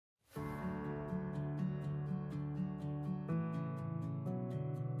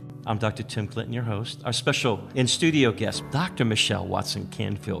I'm Dr. Tim Clinton, your host. Our special in-studio guest, Dr. Michelle Watson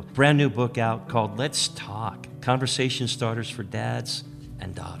Canfield. Brand new book out called Let's Talk, Conversation Starters for Dads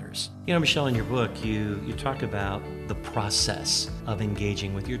and Daughters. You know, Michelle, in your book, you talk about the process of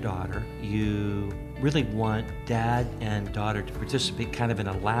engaging with your daughter. You really want dad and daughter to participate kind of in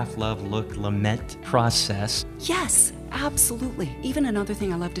a laugh, love, look, lament process. Yes, absolutely. Even another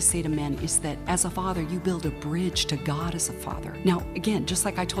thing I love to say to men is that as a father, you build a bridge to God as a father. Now, again, just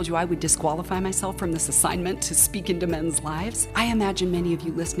like I told you I would disqualify myself from this assignment to speak into men's lives, I imagine many of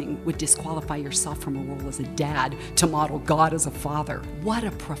you listening would disqualify yourself from a role as a dad to model God as a father. What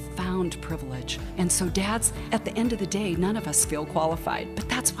a profound privilege. And so dads, at the end of the day, none of us feel qualified, but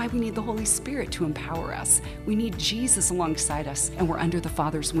that's why we need the Holy Spirit to empower us. We need Jesus alongside us, and we're under the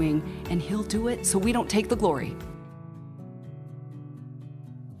Father's wing, and He'll do it so we don't take the glory.